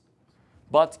transpose.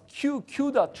 But q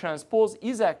dot transpose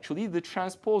is actually the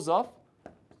transpose of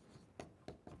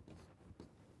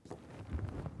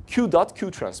q dot q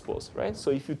transpose, right?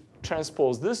 So if you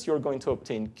transpose this, you're going to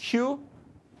obtain q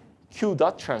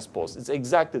dot transpose. It's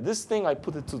exactly this thing. I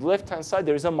put it to the left-hand side.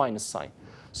 There is a minus sign.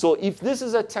 So if this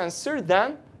is a tensor,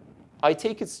 then I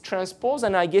take its transpose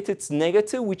and I get its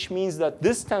negative, which means that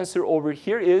this tensor over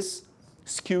here is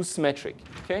skew symmetric,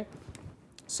 okay?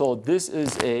 So this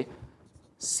is a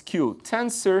skew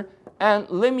tensor, and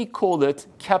let me call it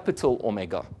capital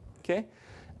omega, okay?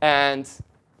 And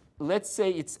let's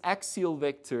say its axial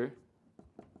vector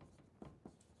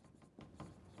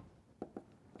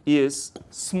is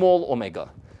small omega.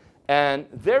 And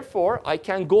therefore, I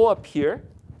can go up here.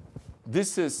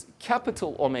 This is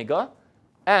capital omega.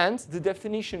 And the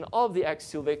definition of the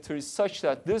axial vector is such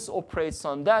that this operates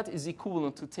on that is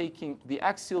equivalent to taking the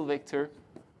axial vector,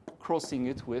 crossing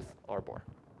it with r bar.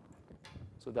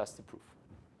 So that's the proof.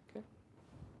 Okay?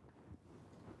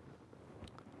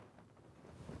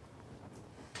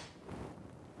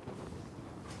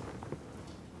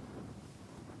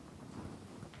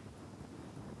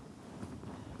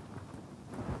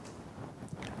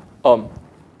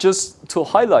 Just to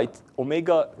highlight,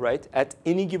 omega, right, at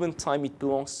any given time it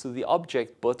belongs to the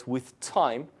object, but with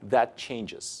time that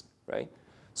changes, right?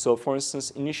 So for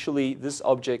instance, initially this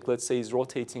object, let's say, is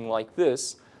rotating like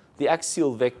this. The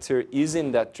axial vector is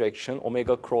in that direction.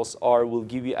 Omega cross r will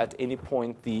give you at any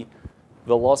point the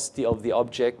velocity of the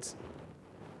object,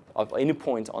 of any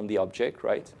point on the object,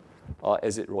 right,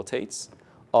 as it rotates.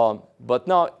 But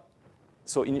now,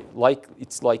 so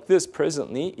it's like this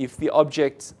presently. If the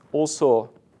object also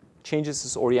changes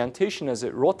its orientation as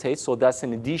it rotates, so that's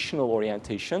an additional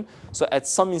orientation. So at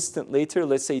some instant later,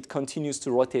 let's say it continues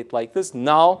to rotate like this.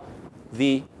 Now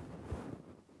the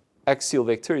axial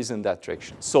vector is in that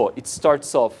direction. So it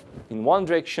starts off in one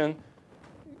direction,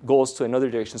 goes to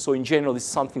another direction. So in general, it's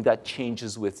something that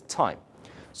changes with time.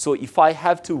 So if I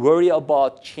have to worry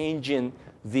about changing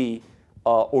the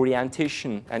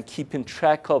orientation and keeping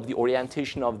track of the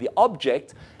orientation of the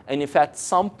object, and if at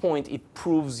some point it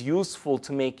proves useful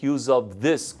to make use of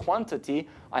this quantity,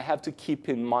 I have to keep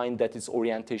in mind that its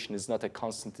orientation is not a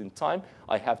constant in time.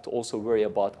 I have to also worry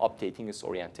about updating its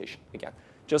orientation. Again,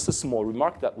 just a small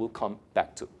remark that we'll come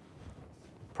back to,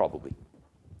 probably.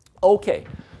 OK,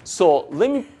 so let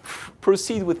me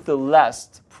proceed with the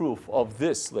last proof of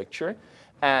this lecture.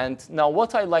 And now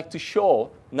what I'd like to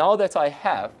show, now that I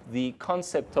have the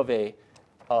concept of a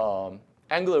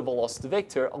angular velocity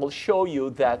vector, I'll show you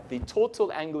that the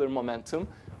total angular momentum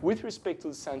with respect to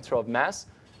the center of mass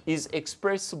is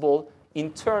expressible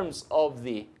in terms of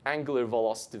the angular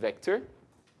velocity vector.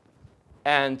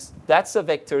 And that's a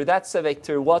vector. That's a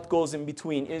vector. What goes in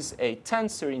between is a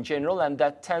tensor in general, and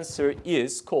that tensor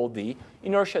is called the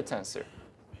inertia tensor.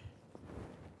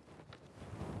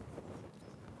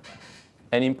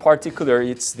 And in particular,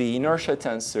 it's the inertia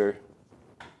tensor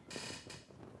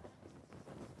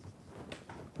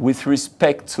with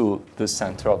respect to the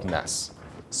center of mass.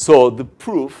 So the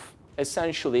proof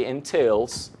essentially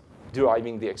entails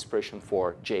deriving the expression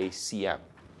for JCM.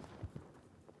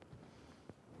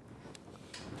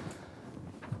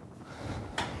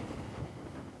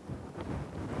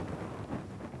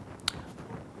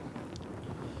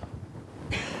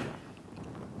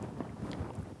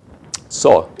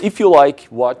 So if you like,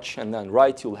 watch and then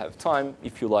write, you'll have time.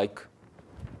 If you like,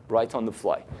 write on the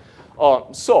fly.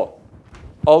 So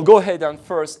I'll go ahead and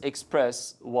first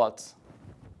express what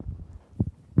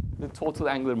the total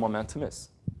angular momentum is.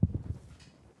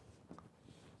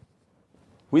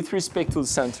 With respect to the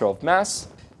center of mass,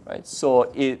 right? So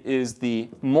it is the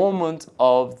moment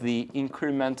of the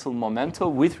incremental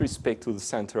momentum with respect to the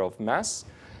center of mass.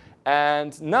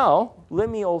 And now let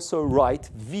me also write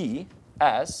V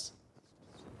as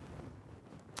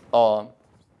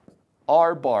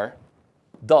r bar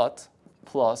dot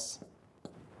plus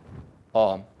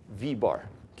v bar.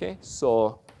 Okay,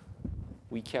 so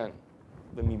we can,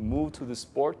 let me move to this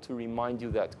board to remind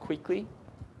you that quickly.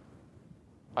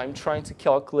 I'm trying to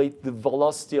calculate the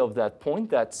velocity of that point.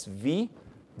 That's v.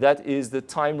 That is the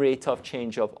time rate of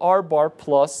change of r bar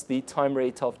plus the time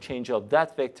rate of change of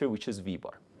that vector, which is v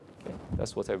bar. Okay,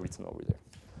 that's what I've written over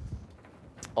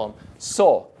there.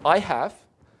 So I have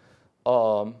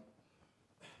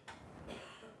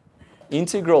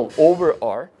integral over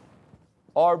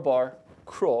r bar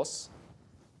cross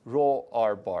rho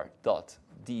r bar dot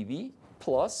dv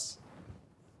plus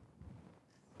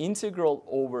integral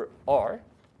over r,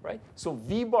 right? So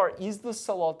v bar is the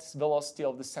velocity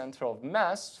of the center of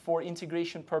mass. For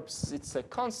integration purposes, it's a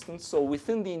constant. So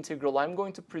within the integral, I'm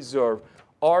going to preserve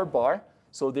r bar.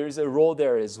 So there is a rho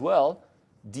there as well,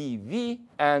 dv,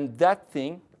 and that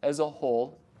thing as a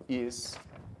whole is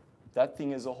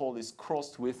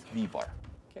crossed with v bar.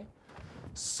 Okay?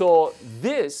 So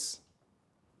this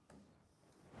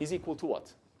is equal to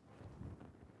what?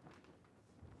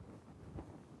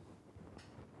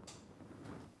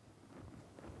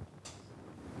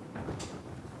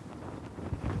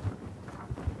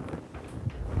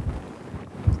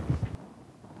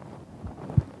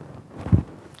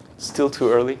 Still too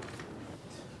early?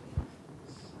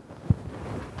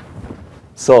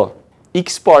 So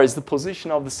x bar is the position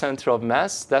of the center of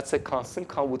mass. That's a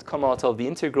constant, would come out of the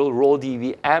integral rho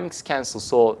dv, mx cancel.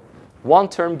 So one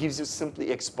term gives you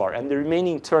simply x bar. And the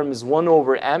remaining term is 1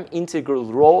 over m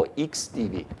integral rho x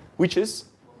dv, which is?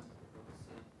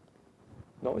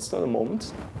 No, it's not a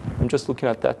moment. I'm just looking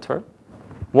at that term.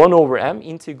 1 over m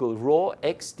integral rho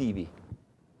x dv.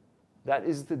 That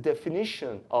is the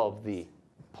definition of the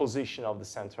position of the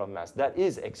center of mass. That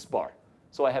is x bar.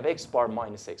 So I have x bar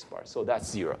minus x bar. So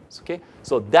that's 0. Okay?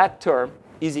 So that term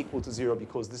is equal to 0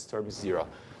 because this term is 0.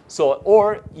 So,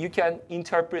 or you can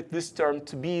interpret this term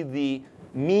to be the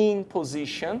mean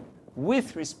position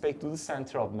with respect to the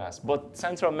center of mass. But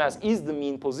center of mass is the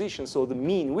mean position, so the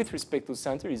mean with respect to the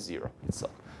center is 0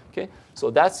 itself. Okay? So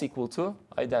that's equal to,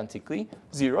 identically,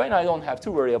 0. And I don't have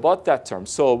to worry about that term.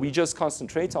 So we just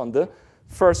concentrate on the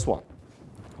first one.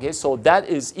 Okay? So that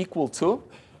is equal to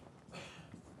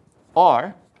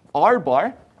r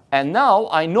bar. And now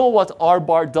I know what r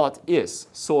bar dot is.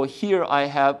 So here I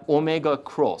have omega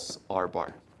cross r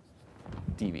bar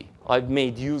dv. I've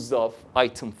made use of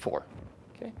item 4.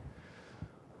 Okay?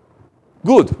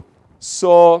 Good.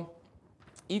 So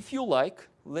if you like,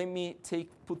 let me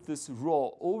put this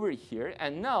rho over here.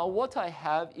 And now what I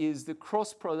have is the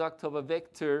cross product of a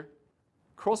vector,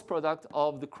 cross product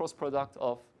of a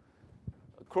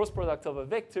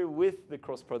vector with the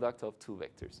cross product of two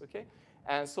vectors. Okay?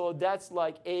 And so that's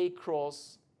like A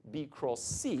cross B cross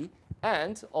C.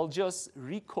 And I'll just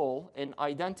recall an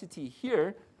identity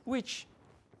here, which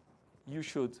you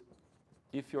should,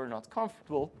 if you're not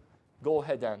comfortable, go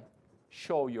ahead and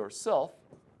show yourself.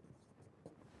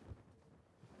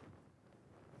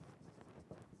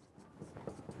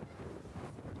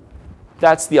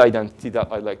 That's the identity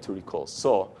that I like to recall.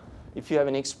 So if you have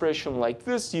an expression like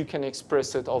this, you can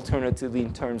express it alternatively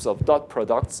in terms of dot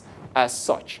products as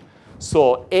such.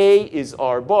 So A is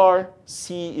r bar,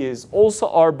 C is also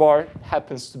r bar,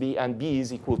 happens to be, and B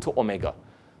is equal to omega.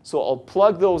 So I'll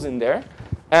plug those in there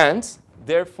and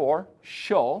therefore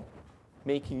show,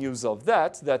 making use of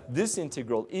that this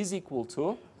integral is equal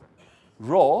to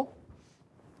rho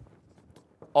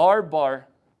r bar,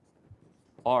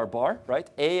 right?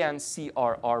 A and C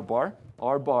are r bar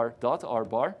dot r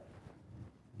bar,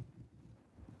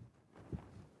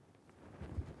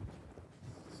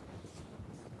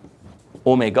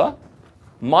 omega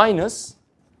minus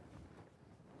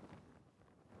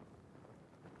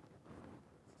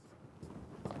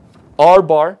r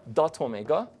bar dot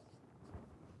omega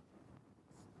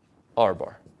r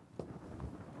bar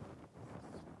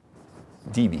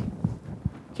dv.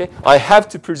 Okay? I have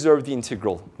to preserve the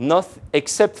integral.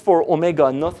 Except for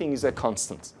omega, nothing is a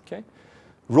constant. Okay?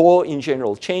 Rho in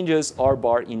general changes, r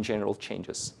bar in general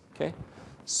changes. Okay?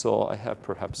 So I have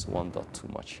perhaps one dot too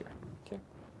much here.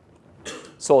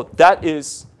 So that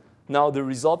is now the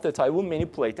result that I will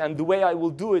manipulate. And the way I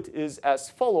will do it is as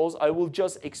follows. I will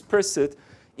just express it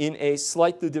in a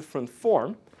slightly different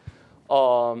form.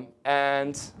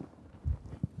 And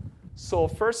so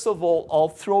first of all, I'll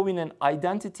throw in an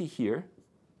identity here.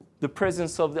 The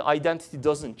presence of the identity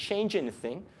doesn't change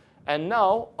anything. And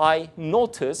now I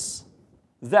notice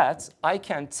that I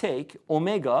can take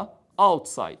omega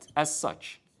outside as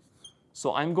such.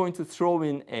 So I'm going to throw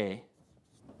in a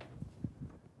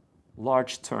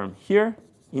large term here,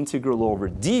 integral over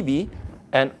dv,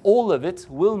 and all of it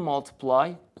will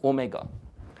multiply omega.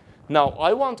 Now,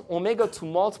 I want omega to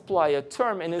multiply a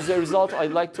term, and as a result,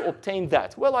 I'd like to obtain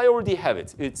that. Well, I already have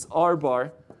it. It's r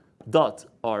bar dot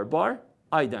r bar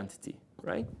identity,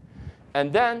 right?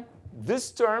 And then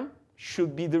this term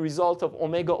should be the result of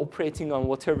omega operating on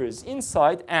whatever is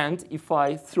inside, and if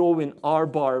I throw in r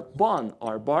bar bon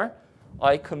r bar,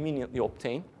 I conveniently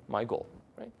obtain my goal,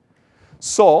 right?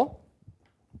 So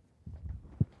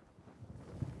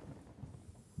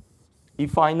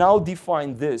if I now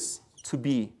define this to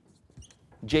be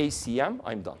JCM,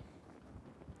 I'm done.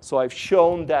 So I've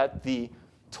shown that the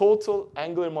total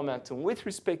angular momentum with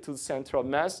respect to the center of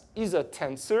mass is a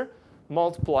tensor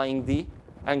multiplying the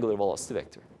angular velocity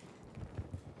vector.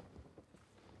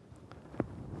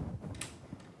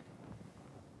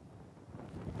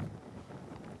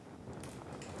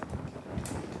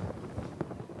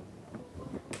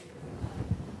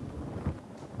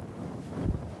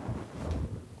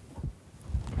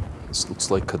 This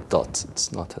looks like a dot.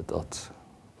 It's not a dot.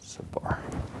 It's a bar.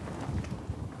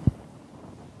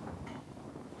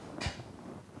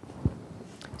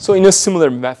 So in a similar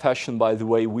fashion, by the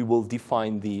way, we will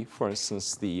define the, for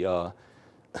instance, the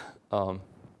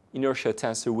inertia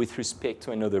tensor with respect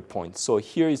to another point. So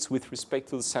here it's with respect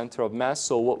to the center of mass.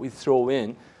 So what we throw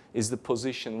in is the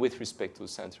position with respect to the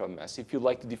center of mass. If you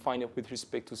like to define it with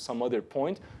respect to some other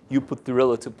point, you put the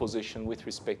relative position with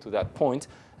respect to that point,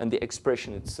 and the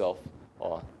expression itself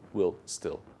will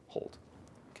still hold.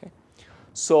 Okay?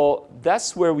 So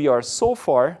that's where we are so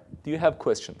far. Do you have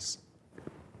questions?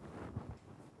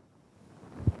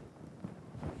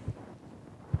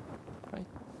 Right.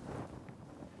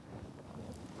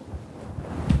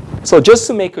 So just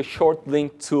to make a short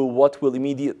link to what will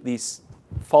immediately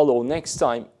follow next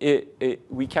time,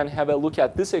 we can have a look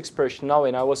at this expression now.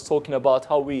 And I was talking about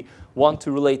how we want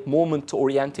to relate moment to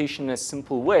orientation in a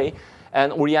simple way.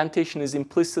 And orientation is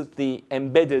implicitly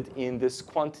embedded in this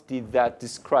quantity that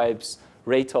describes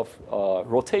rate of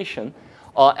rotation.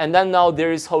 And then now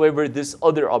there is, however, this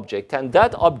other object. And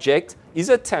that object is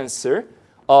a tensor.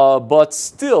 But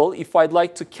still, if I'd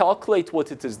like to calculate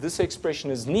what it is, this expression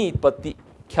is neat. But the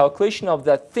calculation of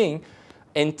that thing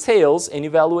entails an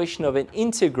evaluation of an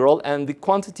integral. And the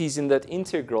quantities in that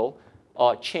integral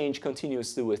change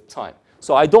continuously with time.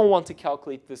 So I don't want to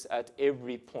calculate this at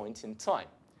every point in time.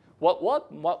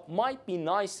 What might be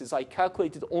nice is I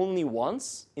calculate it only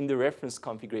once in the reference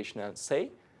configuration,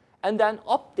 and then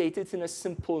update it in a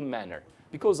simple manner.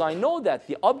 Because I know that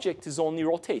the object is only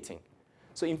rotating.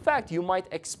 So in fact, you might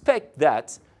expect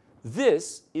that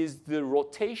this is the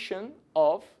rotation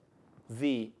of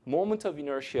the moment of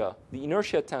inertia, the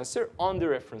inertia tensor on the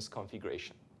reference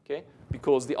configuration. Okay?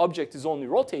 Because the object is only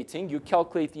rotating, you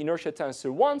calculate the inertia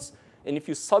tensor once, and if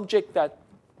you subject that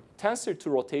tensor to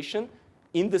rotation,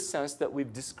 in the sense that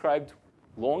we've described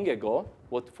long ago,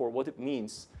 for what it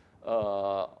means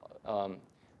for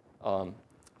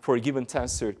a given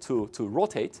tensor to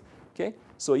rotate. Okay?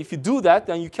 So if you do that,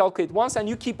 then you calculate once and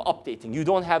you keep updating. You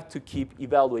don't have to keep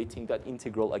evaluating that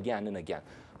integral again and again.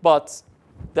 But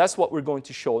that's what we're going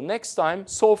to show next time.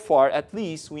 So far, at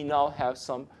least, we now have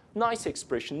some nice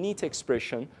expression, neat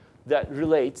expression that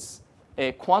relates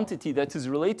a quantity that is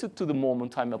related to the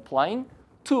moment I'm applying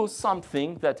to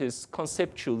something that is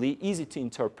conceptually easy to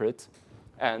interpret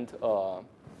and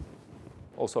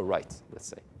also right, let's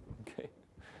say. Okay.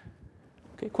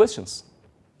 Okay, questions?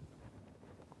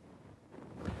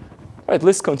 All right,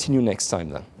 let's continue next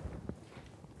time then.